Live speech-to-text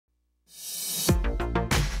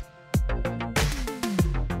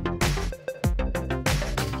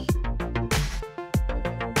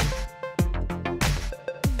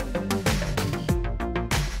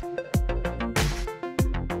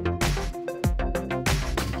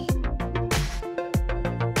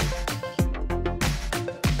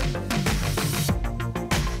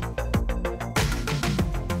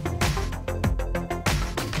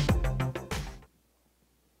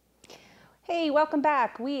welcome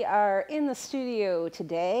back. We are in the studio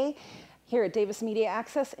today here at Davis Media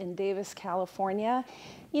Access in Davis, California.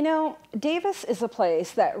 You know, Davis is a place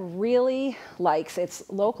that really likes its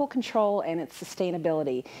local control and its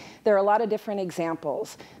sustainability. There are a lot of different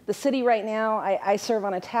examples. The city right now, I serve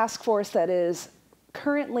on a task force that is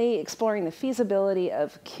currently exploring the feasibility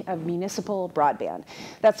of municipal broadband.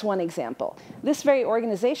 That's one example. This very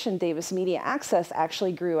organization, Davis Media Access,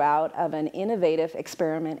 actually grew out of an innovative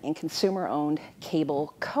experiment in consumer-owned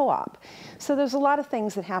cable co-op. So there's a lot of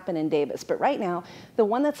things that happen in Davis, but right now, the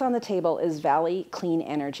one that's on the table is Valley Clean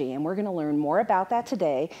Energy, and we're going to learn more about that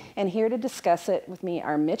today. And here to discuss it with me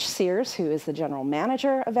are Mitch Sears, who is the general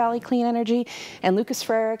manager of Valley Clean Energy, and Lucas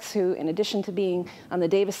Frerichs, who, in addition to being on the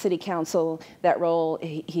Davis City Council, that role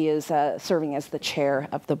he is serving as the chair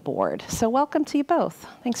of the board. So welcome to you both.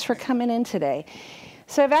 Thanks for coming in today.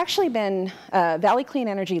 So I've actually been, Valley Clean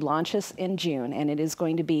Energy launches in June, and it is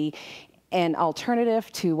going to be an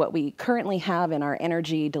alternative to what we currently have in our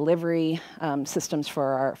energy delivery systems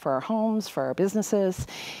for our homes, for our businesses.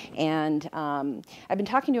 And I've been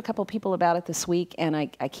talking to a couple of people about it this week, and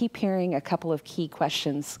I keep hearing a couple of key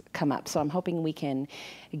questions come up. So I'm hoping we can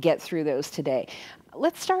get through those today.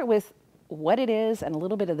 Let's start with what it is and a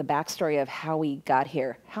little bit of the backstory of how we got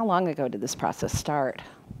here. How long ago did this process start?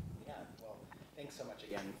 Yeah, well, thanks so much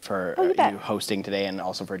again for you hosting today, and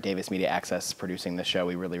also for Davis Media Access producing the show.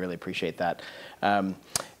 We really, really appreciate that. So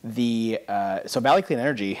Valley Clean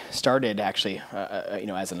Energy started actually,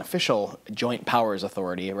 as an official joint powers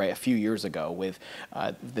authority, right, a few years ago, with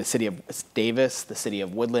the city of Davis, the city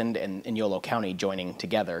of Woodland, and Yolo County joining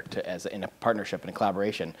together in a partnership and a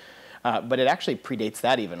collaboration. But it actually predates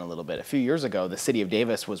that even a little bit. A few years ago, the city of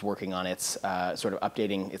Davis was working on its sort of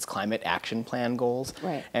updating its climate action plan goals.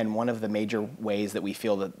 Right. And one of the major ways that we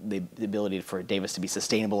feel that the ability for Davis to be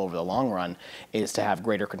sustainable over the long run is to have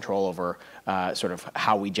greater control over sort of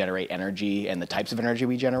how we generate energy and the types of energy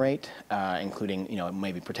we generate, including,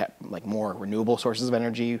 maybe protect like more renewable sources of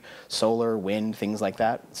energy, solar, wind, things like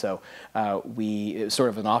that. So it was sort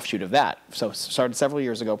of an offshoot of that. So started several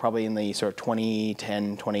years ago, probably in the sort of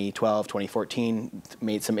 2010, 2012, 2014,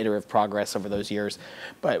 made some iterative progress over those years.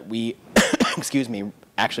 But we, excuse me,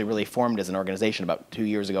 actually really formed as an organization about 2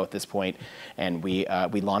 years ago at this point, and we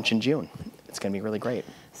launch in June. It's going to be really great.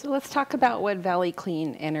 So let's talk about what Valley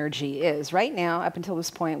Clean Energy is. Right now, up until this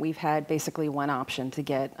point, we've had basically one option to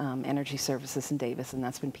get energy services in Davis, and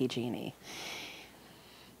that's been PG&E.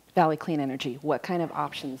 Valley Clean Energy, what kind of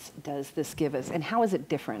options does this give us, and how is it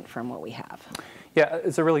different from what we have? Yeah,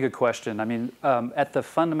 it's a really good question. I mean, at the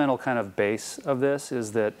fundamental kind of base of this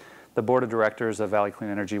is that the board of directors of Valley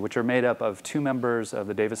Clean Energy, which are made up of 2 members of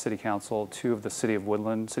the Davis City Council, 2 of the City of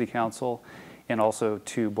Woodland City Council, and also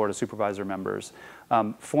 2 Board of Supervisor members,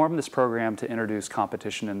 formed this program to introduce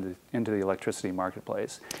competition into the electricity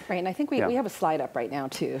marketplace. Right, and I think we have a slide up right now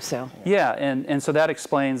too. So yeah, and so that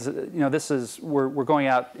explains. We're going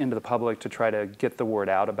out into the public to try to get the word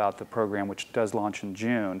out about the program, which does launch in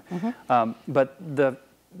June. Mm-hmm. But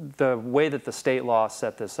the way that the state law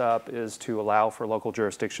set this up is to allow for local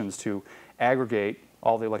jurisdictions to aggregate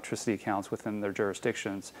all the electricity accounts within their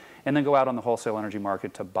jurisdictions, and then go out on the wholesale energy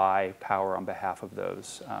market to buy power on behalf of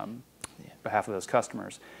those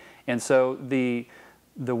customers. And so the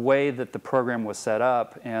way that the program was set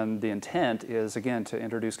up and the intent is, again, to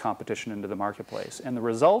introduce competition into the marketplace. And the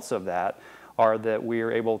results of that are that we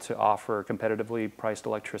are able to offer competitively priced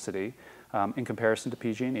electricity in comparison to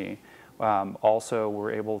PG&E. Also,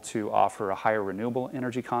 we're able to offer a higher renewable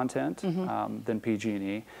energy content than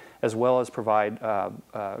PG&E, as well as provide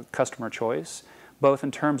customer choice, both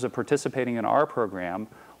in terms of participating in our program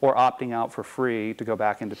or opting out for free to go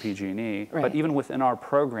back into PG&E. Right. But even within our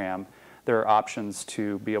program, there are options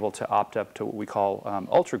to be able to opt up to what we call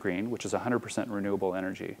ultra green, which is 100% renewable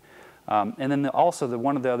energy. And then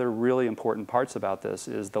one of the other really important parts about this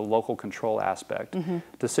is the local control aspect. Mm-hmm.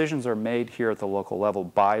 Decisions are made here at the local level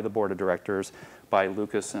by the board of directors, by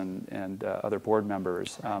Lucas and other board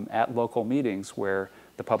members at local meetings where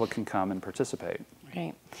the public can come and participate.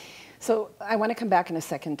 Right. So I want to come back in a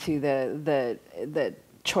second to the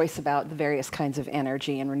choice about the various kinds of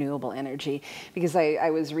energy and renewable energy, because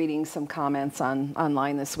I was reading some comments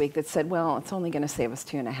online this week that said, well, it's only going to save us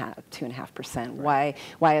 2.5%. Right.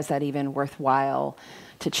 Why is that even worthwhile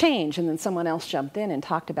to change? And then someone else jumped in and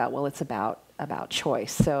talked about, well, it's about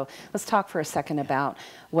choice. So let's talk for a second about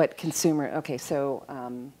what a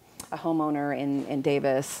homeowner in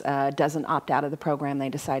Davis doesn't opt out of the program. They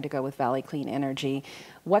decide to go with Valley Clean Energy.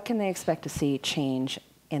 What can they expect to see change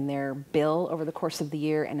in their bill over the course of the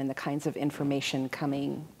year and in the kinds of information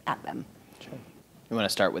coming at them? Sure. You want to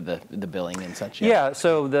start with the billing and such? Yeah,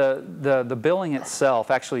 so the billing itself,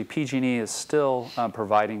 actually PG&E is still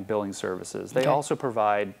providing billing services. They also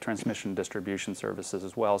provide transmission distribution services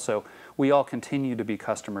as well. So we all continue to be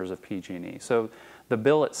customers of PG&E. So the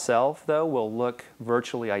bill itself, though, will look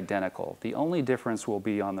virtually identical. The only difference will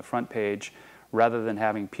be on the front page, rather than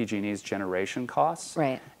having PG&E's generation costs,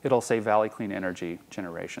 it'll say Valley Clean Energy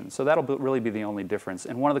generation. So that'll really be the only difference.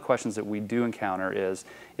 And one of the questions that we do encounter is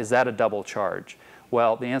that a double charge?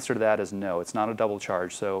 Well, the answer to that is no, it's not a double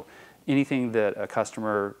charge. So anything that a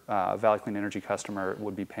customer, Valley Clean Energy customer,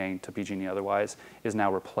 would be paying to PG&E otherwise is now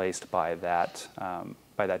replaced by that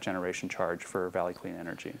generation charge for Valley Clean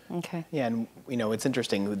Energy. Okay. Yeah, and it's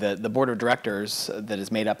interesting. The board of directors that is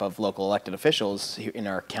made up of local elected officials in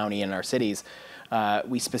our county and our cities,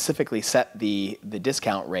 we specifically set the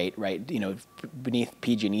discount rate, right? Beneath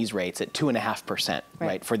PG&E's rates at 2.5%,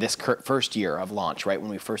 right, for this first year of launch, right, when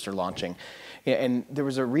we first are launching. And there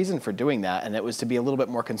was a reason for doing that, and that was to be a little bit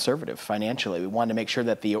more conservative financially. We wanted to make sure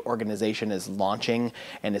that the organization is launching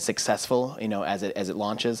and is successful, as it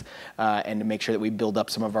launches, and to make sure that we build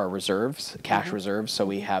up some of our reserves, cash reserves, so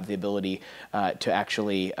we have the ability to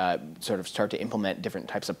actually sort of start to implement different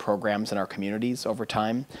types of programs in our communities over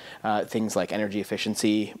time. Things like energy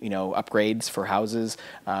efficiency, upgrades for houses,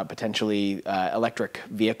 potentially electric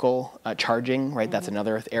vehicle charging, right? That's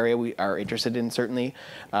another area we are interested in, certainly.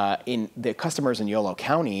 In the customers in Yolo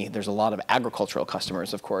County, there's a lot of agricultural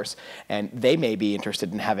customers, of course, and they may be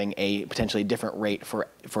interested in having a potentially different rate for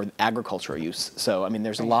agricultural use. So, I mean,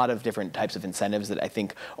 there's a lot of different types of incentives that I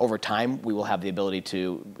think over time we will have the ability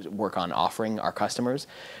to work on offering our customers.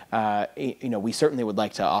 We certainly would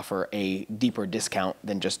like to offer a deeper discount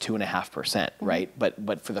than just 2.5%, right?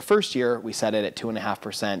 But for the first year, we set it at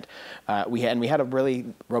 2.5%. We had a really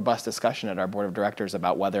robust discussion at our board of directors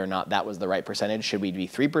about whether or not that was the right percentage. Should we be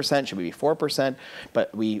 3%? Should we be 4%?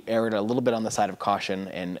 But we erred a little bit on the side of caution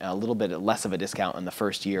and a little bit less of a discount in the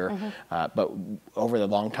first year. But over the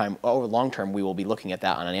long term, we will be looking at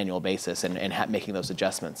that on an annual basis and making those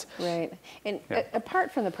adjustments. Right. And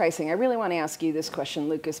apart from the pricing, I really want to ask you this question,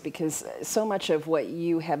 Lucas, because so much of what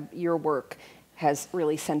your work has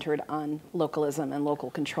really centered on localism and local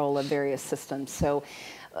control of various systems. So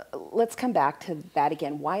let's come back to that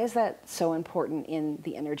again. Why is that so important in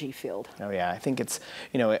the energy field? Oh yeah, I think it's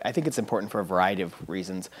important for a variety of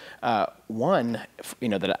reasons. One,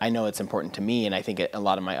 that I know it's important to me, and I think a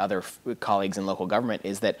lot of my other colleagues in local government,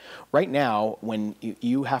 is that right now when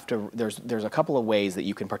you have to, there's a couple of ways that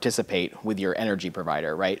you can participate with your energy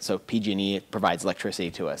provider, right? So PG&E provides electricity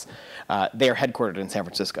to us. They are headquartered in San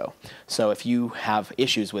Francisco. So if you have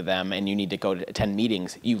issues with them and you need to go to attend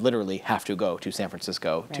meetings, you literally have to go to San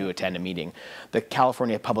Francisco to attend a meeting. The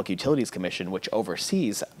California Public Utilities Commission, which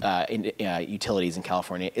oversees utilities in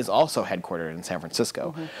California, is also headquartered in San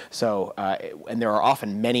Francisco. So, and there are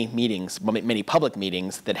often many meetings, many public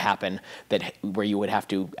meetings that happen where you would have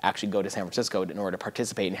to actually go to San Francisco in order to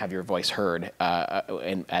participate and have your voice heard,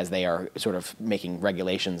 as they are sort of making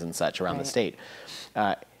regulations and such around the state.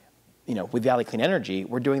 With Valley Clean Energy,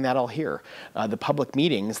 we're doing that all here. The public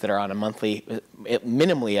meetings that are on a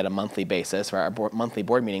minimally at a monthly basis, for our monthly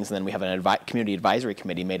board meetings, and then we have an community advisory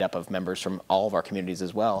committee made up of members from all of our communities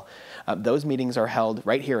as well. Those meetings are held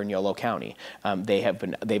right here in Yolo County. They've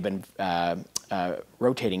been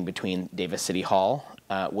rotating between Davis City Hall,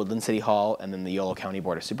 Woodland City Hall, and then the Yolo County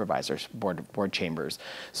Board of Supervisors, board chambers.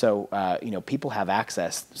 So people have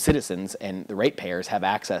access, citizens and the ratepayers have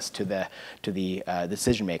access to the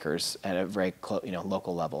decision makers at a very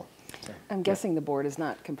local level. So, I'm guessing the board is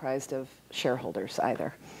not comprised of shareholders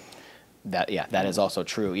either. That is also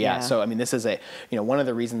true. Yeah. So I mean, this is one of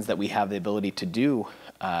the reasons that we have the ability to do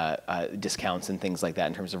discounts and things like that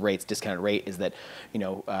in terms of rates. Discounted rate is that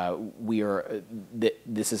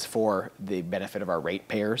this is for the benefit of our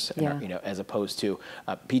ratepayers, as opposed to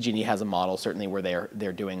PG&E has a model certainly where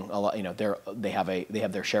they're doing a lot. They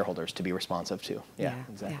have their shareholders to be responsive to. Yeah,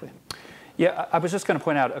 exactly. Yeah, I was just going to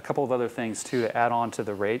point out a couple of other things too to add on to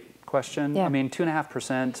the rate question. I mean,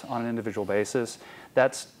 2.5% on an individual basis,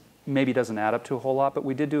 that's maybe doesn't add up to a whole lot, but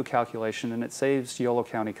we did do a calculation and it saves Yolo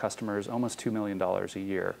County customers almost $2 million a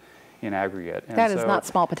year in aggregate. And that is not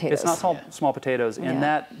small potatoes. It's not small potatoes, and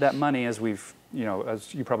that money, as we've,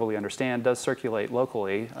 as you probably understand, does circulate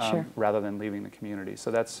locally rather than leaving the community. So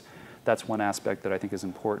that's one aspect that I think is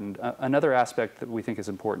important. Another aspect that we think is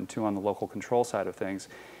important too on the local control side of things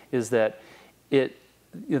is that the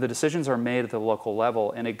decisions are made at the local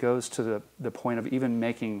level, and it goes to the point of even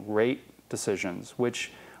making rate decisions,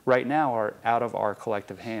 which right now are out of our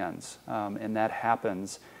collective hands, and that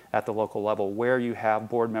happens at the local level where you have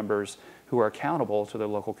board members who are accountable to their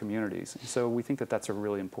local communities. And so we think that that's a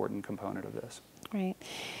really important component of this. Right.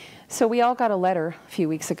 So we all got a letter a few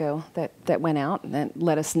weeks ago that went out that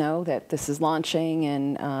let us know that this is launching,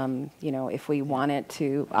 and you know, if we wanted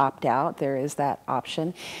to opt out, there is that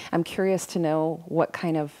option. I'm curious to know what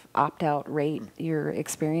kind of opt-out rate you're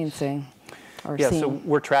experiencing or yeah, seeing. so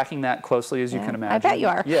we're tracking that closely, as you can imagine. I bet you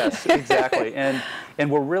are. Yes, exactly. and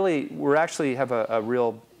we're actually have a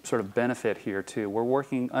real sort of benefit here too. We're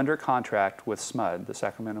working under contract with SMUD, the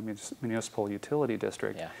Sacramento Municipal Utility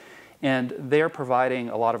District. Yeah. And they're providing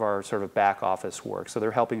a lot of our sort of back office work. So they're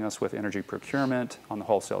helping us with energy procurement on the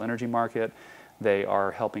wholesale energy market. They are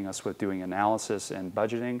helping us with doing analysis and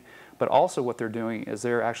budgeting. But also what they're doing is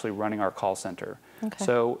they're actually running our call center. Okay.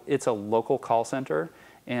 So it's a local call center,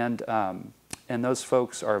 and those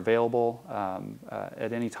folks are available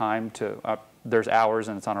at any time to, there's hours,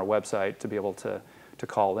 and it's on our website to be able to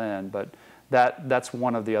call in. But that's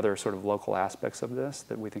one of the other sort of local aspects of this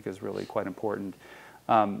that we think is really quite important.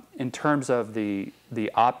 In terms of the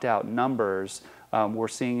opt-out numbers, we're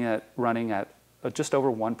seeing it running at just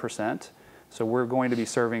over 1%. So we're going to be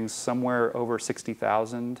serving somewhere over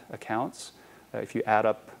 60,000 accounts if you add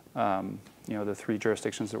up you know, the 3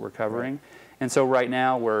 jurisdictions that we're covering. Right. And so right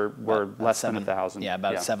now we're less than 1,000. Yeah,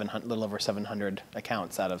 about 700, little over 700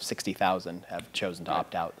 accounts out of 60,000 have chosen to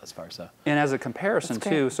opt out as far as. And as a comparison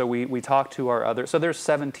too, so we talked to our other, so there's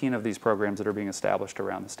 17 of these programs that are being established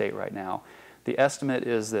around the state right now. The estimate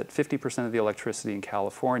is that 50% of the electricity in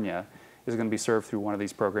California is going to be served through one of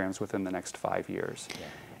these programs within the next 5 years. Yeah.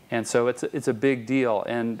 And so it's a big deal.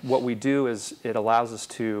 And what we do is it allows us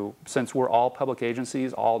to, since we're all public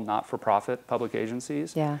agencies, all not-for-profit public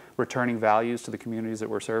agencies, returning values to the communities that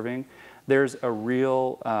we're serving, there's a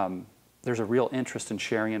real interest in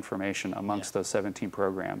sharing information amongst those 17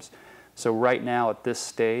 programs. So right now at this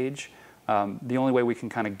stage, the only way we can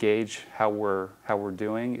kind of gauge how we're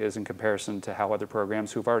doing is in comparison to how other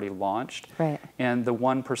programs who've already launched. Right. And the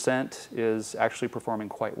 1% is actually performing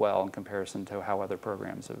quite well in comparison to how other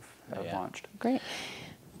programs have launched. Great.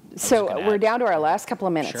 So we're down to our last couple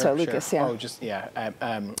of minutes. Sure, so Lucas, sure.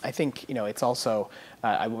 I think, you know, it's also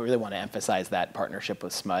I really want to emphasize that partnership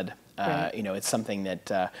with SMUD. You know, it's something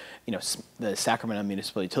that, you know, the Sacramento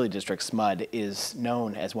Municipal Utility District, SMUD, is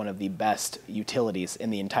known as one of the best utilities in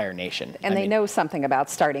the entire nation. And they know something about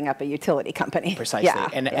starting up a utility company. Precisely,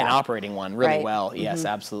 and operating one really well. Yes,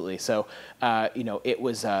 absolutely. So, you know, it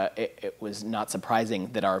was not surprising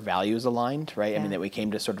that our values aligned, right? I mean, that we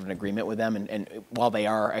came to sort of an agreement with them. And while they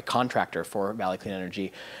are a contractor for Valley Clean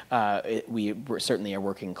Energy, we certainly are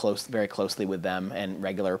working very closely with them, and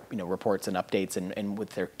regular, you know, reports and updates, and with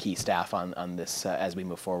their key staff on this as we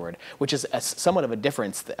move forward, which is somewhat of a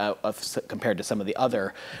difference compared to some of the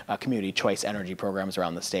other community choice energy programs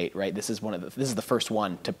around the state. Right, this is the first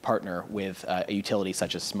one to partner with a utility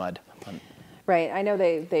such as SMUD. Right. I know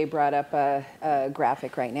they brought up a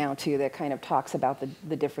graphic right now too that kind of talks about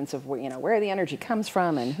the difference of where the energy comes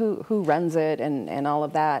from and who runs it and all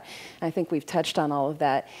of that. I think we've touched on all of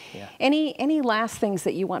that. Yeah. Any last things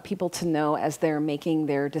that you want people to know as they're making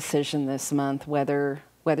their decision this month, whether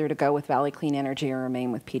to go with Valley Clean Energy or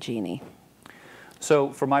remain with PG&E?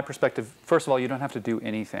 So from my perspective, first of all, you don't have to do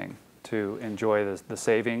anything to enjoy the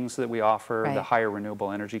savings that we offer, the higher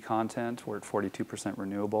renewable energy content. We're at 42%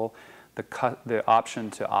 renewable. The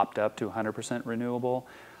option to opt up to 100% renewable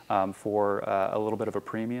for a little bit of a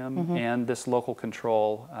premium, and this local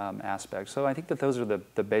control aspect. So I think that those are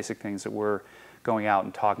the basic things that we're going out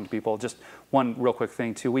and talking to people. Just one real quick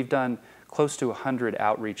thing too, we've done close to 100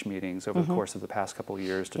 outreach meetings over the course of the past couple of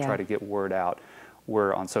years to try to get word out.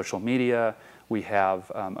 We're on social media. We have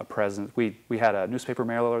a presence. We had a newspaper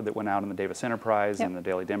mailer that went out in the Davis Enterprise and the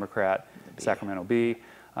Daily Democrat, Sacramento Bee.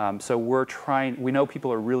 So we're trying. We know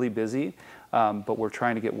people are really busy, but we're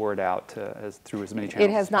trying to get word out through as many channels.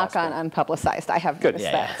 It has not gone unpublicized. I have noticed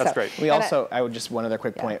that. That's great. We also, I would just one other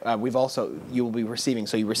quick point. We've also, you will be receiving.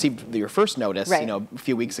 So you received your first notice, you know, a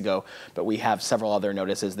few weeks ago, but we have several other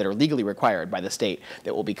notices that are legally required by the state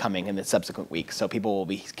that will be coming in the subsequent weeks. So people will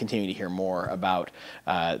be continuing to hear more about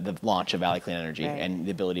the launch of Valley Clean Energy and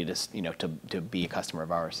the ability to, you know, to be a customer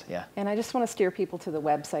of ours. Yeah. And I just want to steer people to the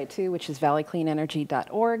website too, which is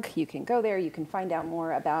valleycleanenergy.org. You can go there. You can find out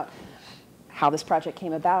more about how this project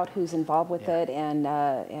came about, who's involved with it, and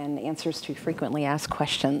answers to frequently asked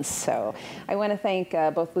questions. So I want to thank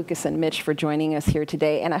both Lucas and Mitch for joining us here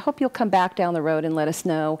today, and I hope you'll come back down the road and let us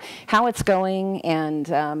know how it's going,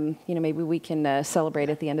 and maybe we can celebrate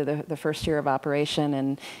at the end of the first year of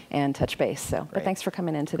operation and touch base. So, but thanks for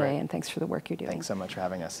coming in today, and thanks for the work you're doing. Thanks so much for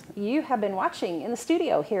having us. You have been watching in the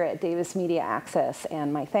studio here at Davis Media Access,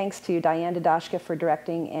 and my thanks to Diane Dadashka for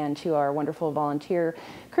directing, and to our wonderful volunteer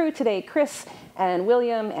crew today, Chris and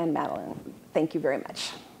William and Madeline. Thank you very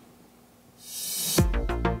much.